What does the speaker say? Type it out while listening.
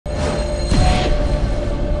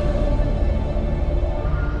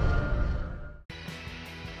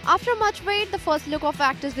After much wait, the first look of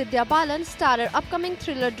actress Vidya Balan, starrer upcoming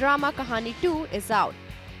thriller drama Kahaani 2 is out.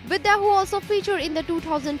 Vidya, who also featured in the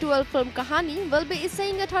 2012 film Kahaani, will be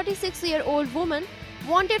essaying a 36-year-old woman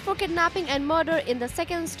wanted for kidnapping and murder in the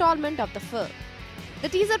second installment of the film. The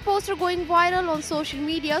teaser poster going viral on social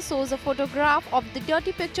media shows a photograph of the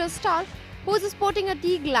Dirty Pictures star who is sporting a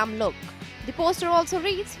tea-glam look. The poster also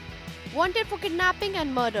reads, "Wanted for kidnapping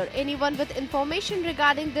and murder. Anyone with information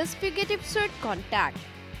regarding this fugitive should contact."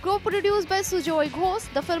 Co-produced by Sujoy Ghosh,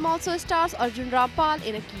 the film also stars Arjun Rampal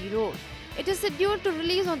in a key role. It is scheduled to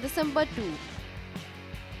release on December 2.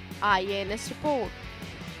 IANS report.